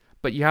hurt,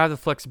 but you have the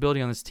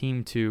flexibility on this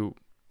team to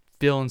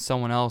fill in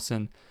someone else,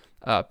 and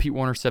Pete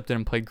Werner stepped in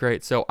and played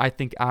great. So I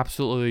think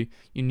absolutely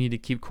you need to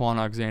keep Kwon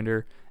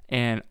Alexander,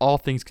 and all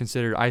things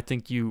considered, I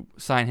think you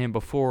sign him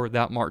before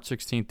that March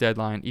 16th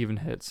deadline even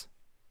hits.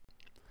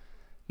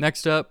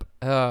 Next up,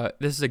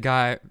 this is a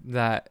guy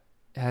that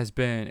has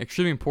been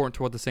extremely important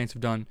to what the Saints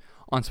have done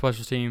on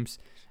special teams.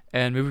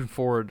 And moving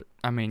forward,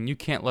 I mean, you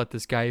can't let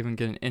this guy even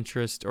get an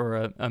interest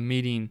or a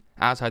meeting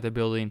outside the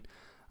building.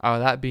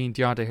 That being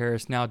Deontay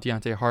Harris, now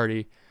Deontay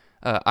Hardy.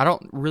 I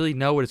don't really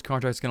know what his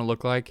contract is going to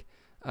look like,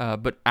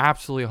 but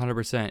absolutely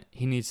 100%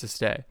 he needs to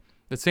stay.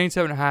 The Saints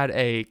haven't had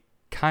a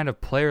kind of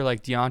player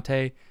like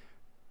Deontay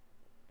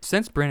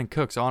since Brandon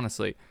Cooks,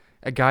 honestly.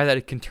 A guy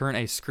that can turn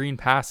a screen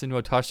pass into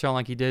a touchdown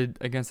like he did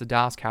against the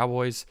Dallas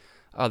Cowboys.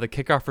 The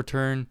kickoff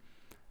return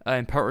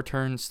and punt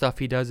return stuff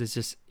he does is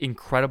just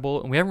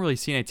incredible. And we haven't really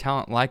seen a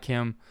talent like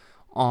him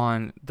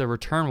on the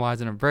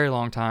return-wise in a very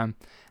long time.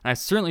 And I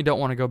certainly don't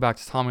want to go back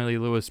to Tommy Lee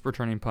Lewis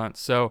returning punts.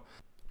 So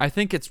I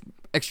think it's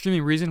extremely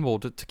reasonable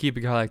to keep a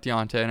guy like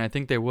Deontay, and I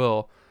think they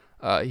will.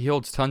 He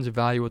holds tons of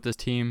value with this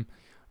team.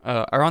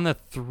 Around the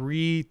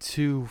 $3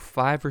 to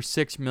 $5 or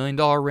 $6 million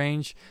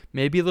range,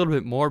 maybe a little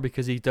bit more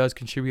because he does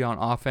contribute on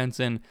offense,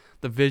 and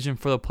the vision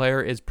for the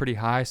player is pretty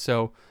high.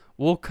 So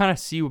we'll kind of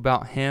see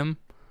about him.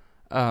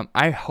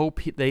 I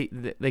hope they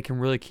can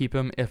really keep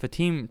him. If a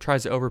team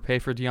tries to overpay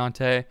for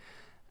Deontay,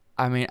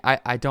 I mean,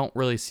 I don't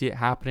really see it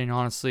happening,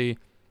 honestly.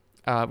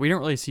 We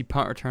don't really see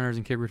punt returners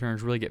and kick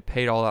returners really get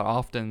paid all that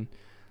often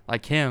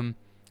like him.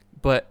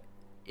 But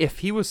if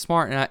he was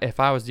smart, and if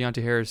I was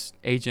Deontay Harris'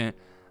 agent,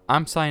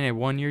 I'm signing a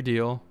 1-year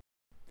deal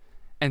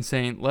and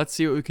saying, let's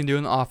see what we can do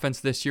in the offense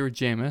this year with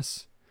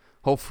Jameis.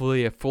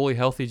 Hopefully a fully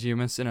healthy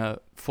Jameis in a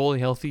fully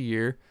healthy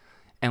year.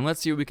 And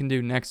let's see what we can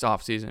do next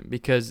offseason,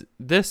 because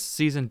this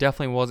season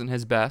definitely wasn't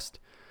his best.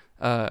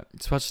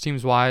 Special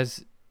teams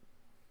wise,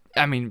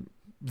 I mean,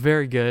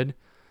 very good.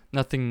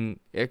 Nothing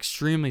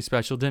extremely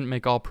special. Didn't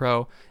make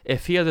All-Pro.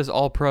 If he had this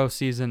All-Pro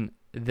season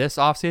this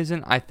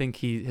offseason, I think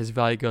his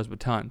value goes a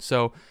ton.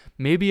 So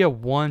maybe a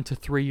 1 to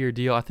 3 year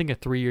deal. I think a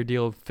 3-year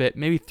deal would fit.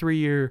 Maybe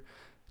 3-year,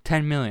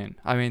 $10 million.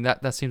 I mean,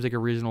 that seems like a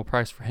reasonable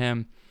price for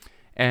him.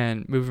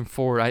 And moving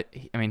forward,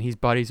 I mean, he's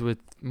buddies with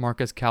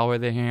Marcus Callaway.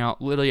 They hang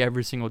out literally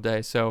every single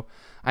day. So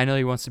I know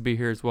he wants to be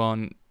here as well.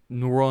 And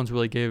New Orleans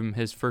really gave him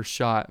his first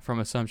shot from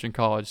Assumption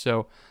College.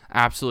 So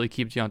absolutely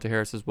keep Deontay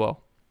Harris as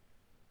well.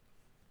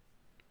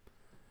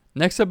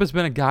 Next up has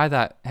been a guy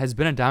that has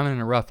been a diamond in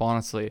the rough,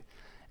 honestly.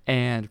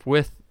 And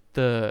with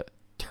the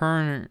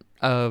turn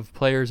of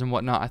players and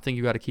whatnot, I think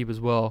you got to keep as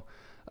well.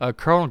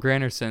 Carl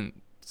Granderson,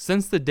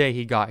 since the day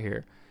he got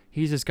here,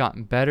 he's just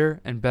gotten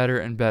better and better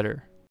and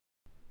better.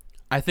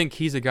 I think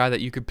he's a guy that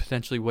you could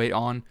potentially wait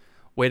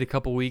a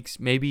couple weeks,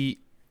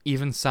 maybe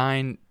even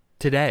sign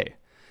today.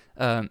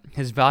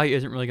 His value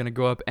isn't really going to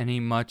go up any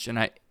much,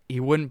 and he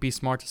wouldn't be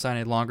smart to sign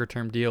a longer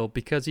term deal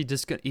because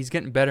he's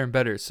getting better and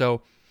better.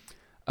 So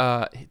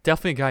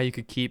definitely a guy you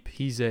could keep.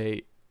 He's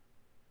a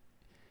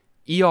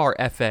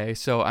ERFA,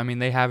 so I mean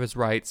they have his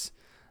rights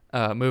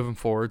moving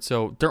forward,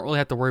 so don't really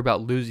have to worry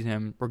about losing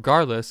him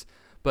regardless.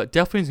 But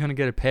definitely he's going to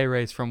get a pay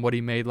raise from what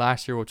he made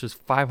last year, which was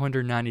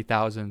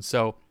 $590,000.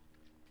 So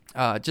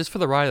just for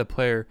the ride of the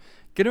player,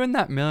 get him in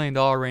that $1 million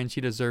range.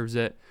 He deserves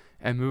it.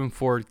 And moving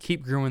forward,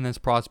 keep growing this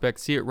prospect.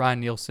 See what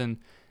Ryan Nielsen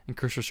and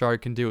Chris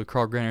Richard can do with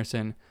Carl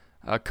Granderson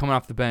coming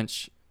off the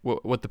bench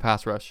with the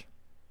pass rush.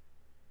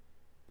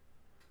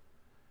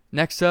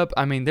 Next up,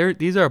 I mean,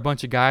 these are a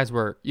bunch of guys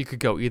where you could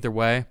go either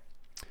way.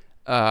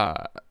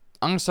 I'm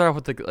going to start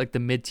off with the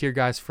mid-tier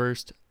guys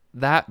first,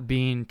 that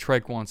being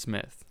Tre'Quan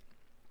Smith.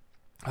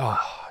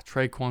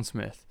 Tre'Quan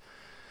Smith.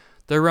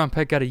 Third round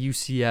pick out of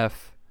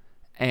UCF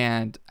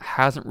and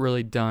hasn't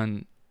really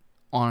done,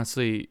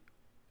 honestly,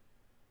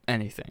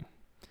 anything.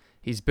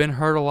 He's been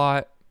hurt a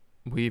lot.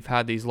 We've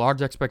had these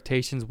large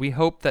expectations. We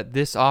hope that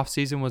this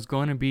season was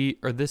going to be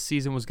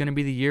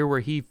the year where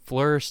he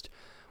flourished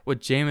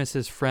with Jameis,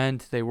 his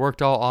friend. They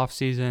worked all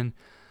offseason.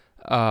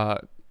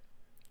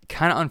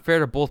 Kind of unfair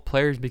to both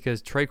players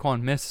because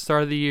Tre'Quan missed the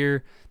start of the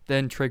year.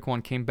 Then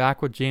Tre'Quan came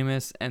back with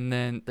Jameis, and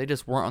then they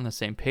just weren't on the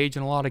same page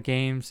in a lot of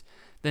games.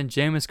 Then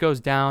Jameis goes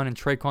down, and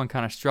Tre'Quan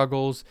kind of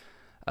struggles.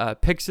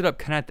 Picks it up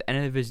kind of at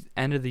the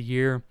end of the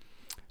year.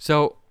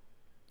 So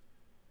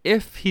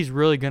if he's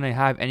really going to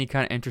have any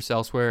kind of interest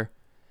elsewhere,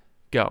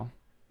 go.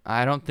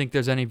 I don't think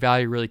there's any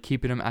value really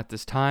keeping him at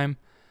this time.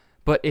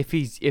 But if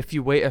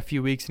you wait a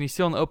few weeks and he's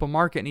still in the open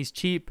market and he's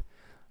cheap,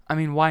 I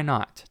mean, why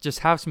not? Just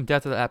have some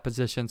depth at that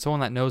position, someone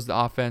that knows the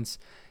offense.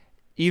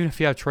 Even if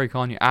you have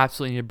Tre'Quan, you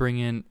absolutely need to bring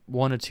in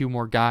 1 or 2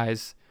 more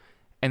guys,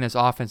 and this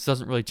offense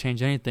doesn't really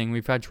change anything.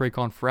 We've had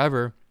Tre'Quan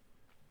forever,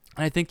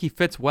 and I think he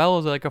fits well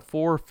as like a 4th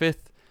or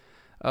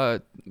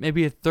 5th,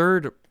 maybe a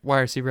 3rd wide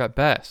receiver at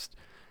best.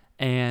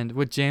 And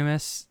with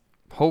Jameis,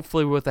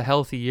 hopefully with a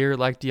healthy year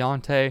like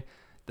Deontay,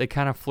 they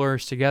kind of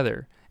flourish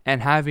together.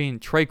 And having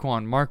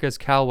Tre'Quan, Marquez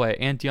Callaway,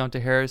 and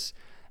Deontay Harris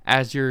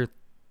as your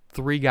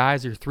 3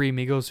 guys, your 3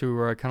 amigos who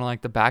are kind of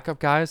like the backup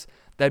guys,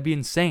 that'd be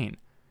insane.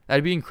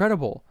 That'd be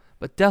incredible.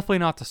 But definitely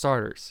not the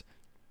starters.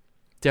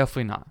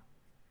 Definitely not.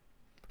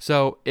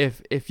 So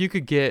if you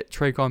could get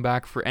Tre'Quan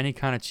back for any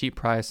kind of cheap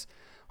price,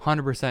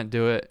 100%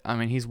 do it. I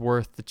mean, he's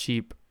worth the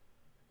cheap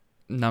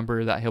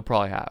number that he'll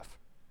probably have.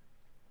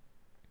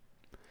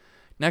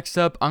 Next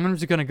up, I'm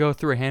just going to go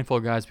through a handful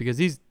of guys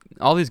because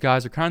all these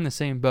guys are kind of in the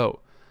same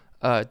boat.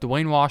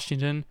 Dwayne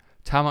Washington,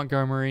 Ty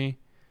Montgomery,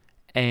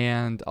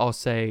 and I'll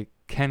say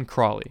Ken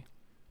Crawley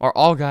are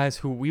all guys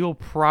who we will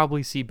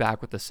probably see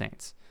back with the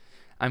Saints.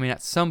 I mean,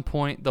 at some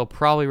point, they'll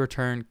probably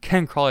return.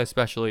 Ken Crawley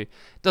especially.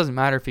 It doesn't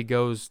matter if he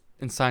goes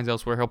and signs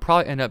elsewhere. He'll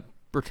probably end up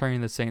returning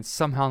to the Saints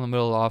somehow in the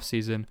middle of the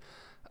offseason.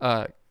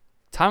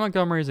 Ty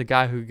Montgomery is a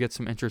guy who gets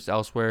some interest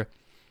elsewhere.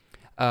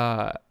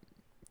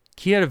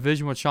 He had a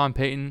vision with Sean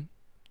Payton.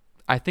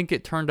 I think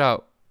it turned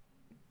out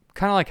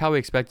kind of like how we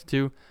expected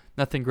to.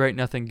 Nothing great,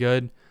 nothing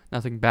good,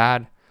 nothing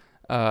bad.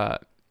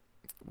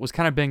 Was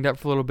kind of banged up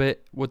for a little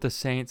bit with the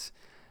Saints.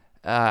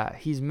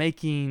 He made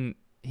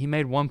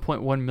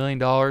 $1.1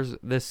 million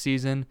this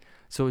season.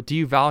 So do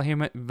you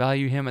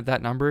value him at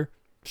that number?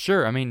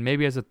 Sure. I mean,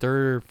 maybe as a 3rd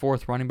or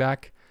 4th running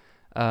back,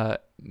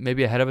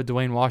 maybe ahead of a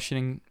Dwayne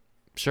Washington.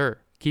 Sure.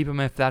 Keep him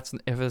if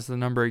it's the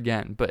number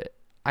again. But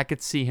I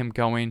could see him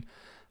going.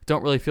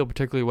 Don't really feel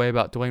particularly way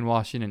about Dwayne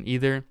Washington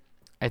either.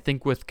 I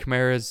think with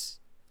Kamara's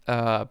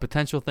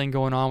potential thing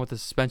going on with the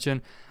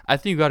suspension, I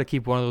think you got to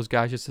keep one of those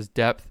guys just as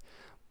depth.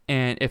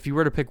 And if you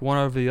were to pick one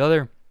over the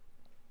other,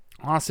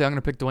 honestly, I'm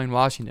going to pick Dwayne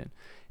Washington.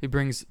 He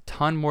brings a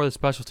ton more to the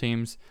special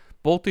teams.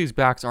 Both these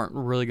backs aren't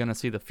really going to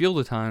see the field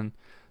a ton.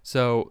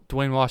 So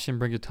Dwayne Washington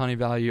brings a ton of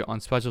value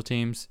on special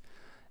teams.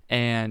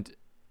 And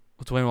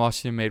Dwayne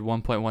Washington made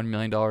 $1.1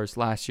 million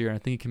last year. And I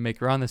think he can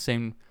make around the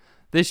same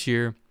this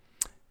year.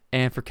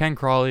 And for Ken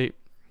Crawley,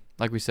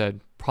 like we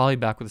said, probably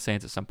back with the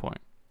Saints at some point.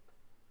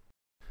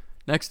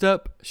 Next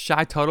up,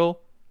 Shy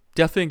Tuttle.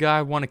 Definitely a guy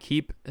I want to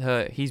keep.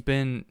 He's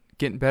been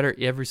getting better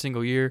every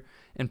single year,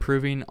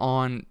 improving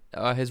on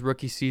his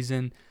rookie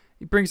season.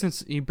 He brings in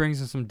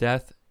some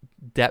depth.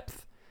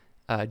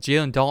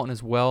 Jalen Dalton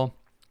as well,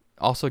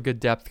 also a good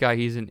depth guy.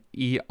 He's an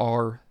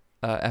ERFA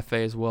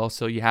as well,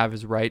 so you have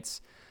his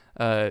rights.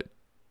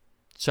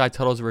 Shy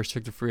Tuttle's a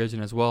restricted free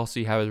agent as well, so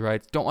you have his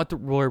rights. Don't have to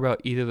worry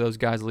about either of those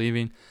guys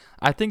leaving.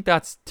 I think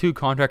that's 2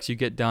 contracts you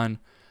get done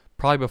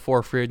probably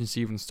before free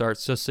agency even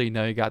starts, just so you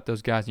know you got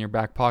those guys in your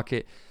back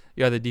pocket.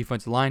 You have the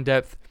defensive line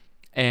depth,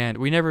 and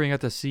we never even got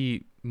to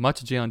see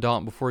much of Jalen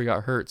Dalton before he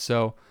got hurt,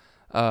 so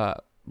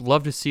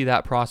love to see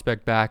that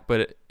prospect back,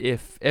 but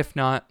if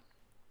not,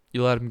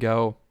 you let him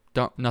go.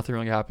 Nothing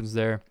really happens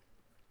there.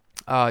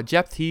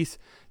 Jeff Heath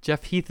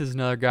is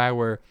another guy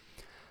where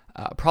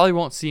probably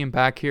won't see him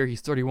back here.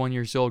 He's 31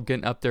 years old,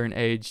 getting up there in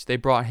age. They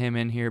brought him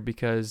in here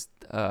because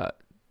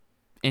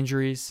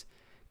injuries,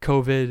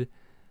 COVID,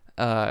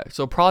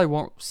 so probably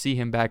won't see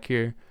him back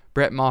here.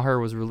 Brett Maher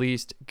was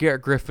released.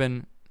 Garrett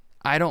Griffin,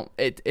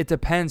 it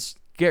depends.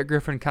 Garrett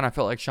Griffin kind of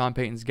felt like Sean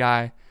Payton's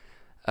guy.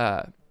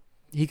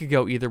 He could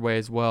go either way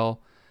as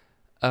well.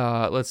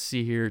 Let's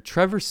see here.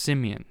 Trevor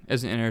Siemian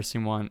is an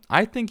interesting one.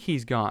 I think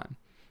he's gone.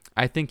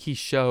 I think he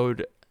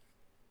showed,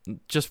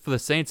 just for the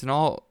Saints and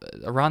all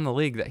around the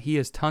league, that he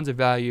has tons of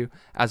value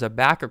as a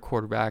backup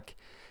quarterback.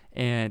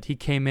 And he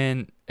came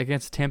in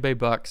against the Tampa Bay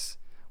Bucks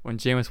when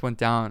Jameis went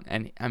down.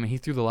 And, I mean, he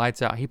threw the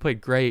lights out. He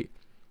played great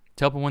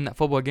to help him win that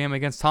football game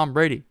against Tom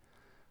Brady.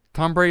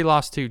 Tom Brady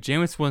lost to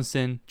Jameis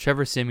Winston,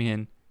 Trevor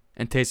Siemian,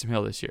 and Taysom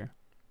Hill this year.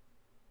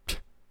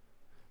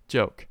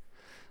 Joke.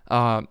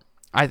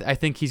 I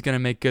think he's going to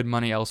make good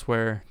money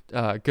elsewhere.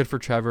 Good for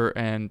Trevor,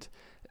 and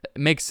it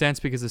makes sense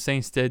because the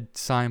Saints did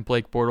sign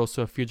Blake Bortles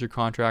to a future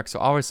contract, so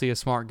obviously a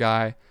smart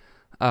guy,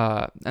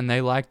 and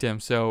they liked him.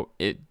 So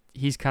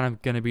he's kind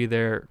of going to be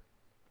their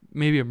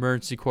maybe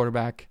emergency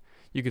quarterback,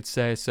 you could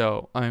say.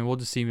 So, I mean, we'll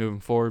just see moving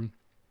forward.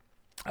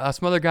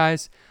 Some other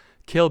guys,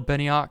 Caleb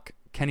Benioff,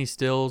 Kenny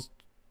Stills,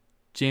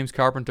 James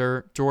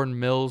Carpenter, Jordan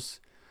Mills,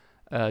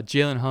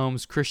 Jalen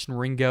Holmes, Christian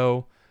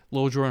Ringo,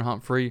 Lil Jordan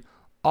Humphrey,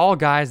 all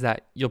guys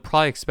that you'll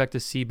probably expect to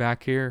see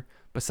back here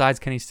besides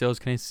Kenny Stills.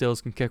 Kenny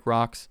Stills can kick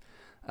rocks.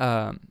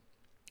 But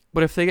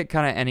if they get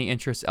kind of any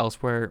interest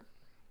elsewhere,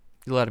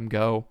 you let them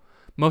go.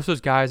 Most of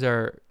those guys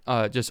are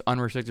just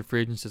unrestricted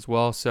free agents as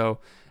well, so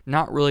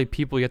not really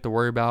people you have to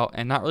worry about,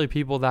 and not really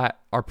people that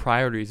are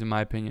priorities in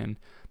my opinion.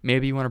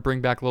 Maybe you want to bring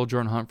back Lil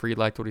Jordan Humphrey. You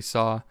liked what he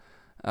saw.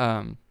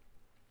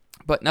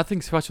 But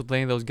nothing special with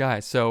any of those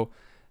guys. So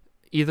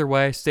either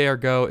way, stay or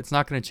go. It's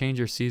not going to change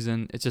your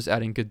season. It's just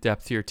adding good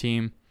depth to your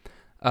team.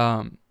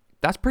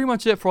 That's pretty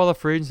much it for all the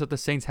free agents that the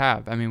Saints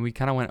have. I mean, we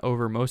kind of went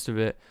over most of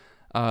it.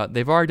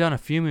 They've already done a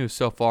few moves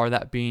so far,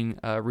 that being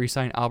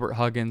re-signing Albert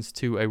Huggins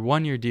to a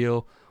 1-year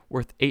deal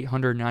worth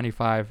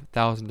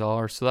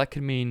 $895,000. So that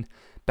could mean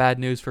bad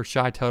news for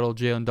Shy Tuttle,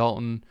 Jalen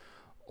Dalton,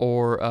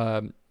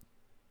 or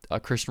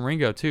Christian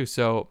Ringo too.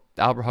 So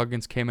Albert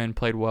Huggins came in and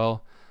played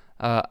well.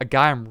 A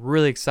guy I'm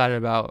really excited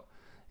about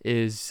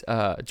is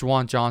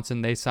Juwan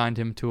Johnson. They signed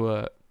him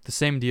to the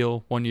same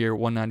deal, 1 year,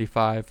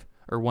 $195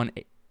 or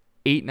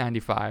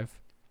 $895,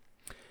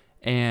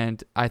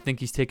 and I think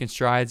he's taken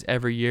strides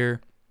every year.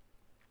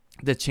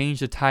 The change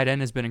to tight end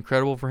has been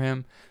incredible for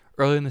him.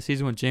 Early in the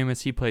season with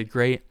Jameis, he played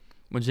great.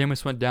 When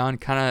Jameis went down,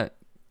 kind of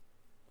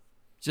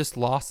just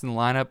lost in the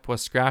lineup,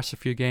 was scratched a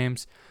few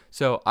games.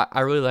 So I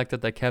really like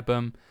that they kept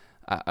him.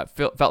 I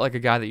felt like a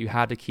guy that you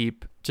had to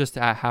keep just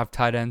to have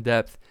tight end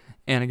depth,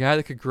 and a guy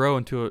that could grow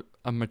into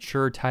a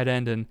mature tight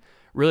end and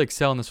really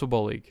excel in this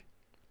football league.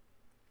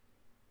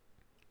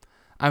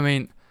 I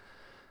mean,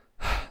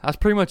 that's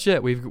pretty much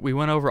it. We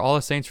went over all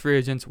the Saints free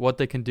agents, what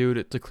they can do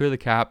to clear the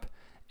cap,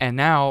 and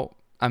now,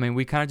 I mean,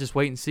 we kind of just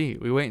wait and see.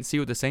 We wait and see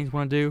what the Saints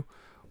want to do.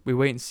 We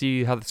wait and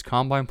see how this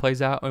combine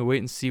plays out, and we wait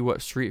and see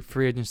what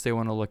free agents they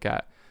want to look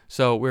at.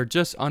 So we're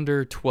just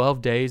under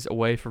 12 days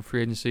away from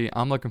free agency.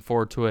 I'm looking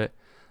forward to it.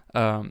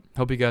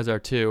 Hope you guys are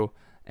too.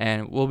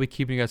 And we'll be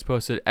keeping you guys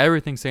posted.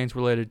 Everything Saints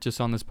related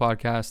just on this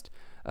podcast.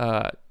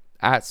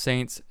 At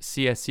Saints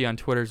CSC on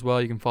Twitter as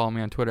well. You can follow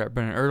me on Twitter at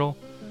Brendan Ertl.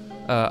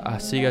 I'll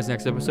see you guys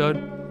next episode.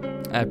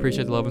 I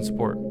appreciate the love and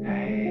support.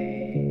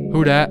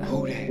 Who dat?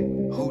 Who dat?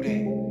 Who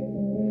dat?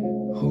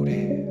 Who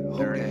that?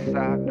 Who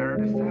that?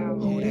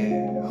 Who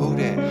that? Who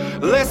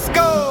that? Let's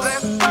go.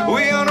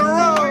 We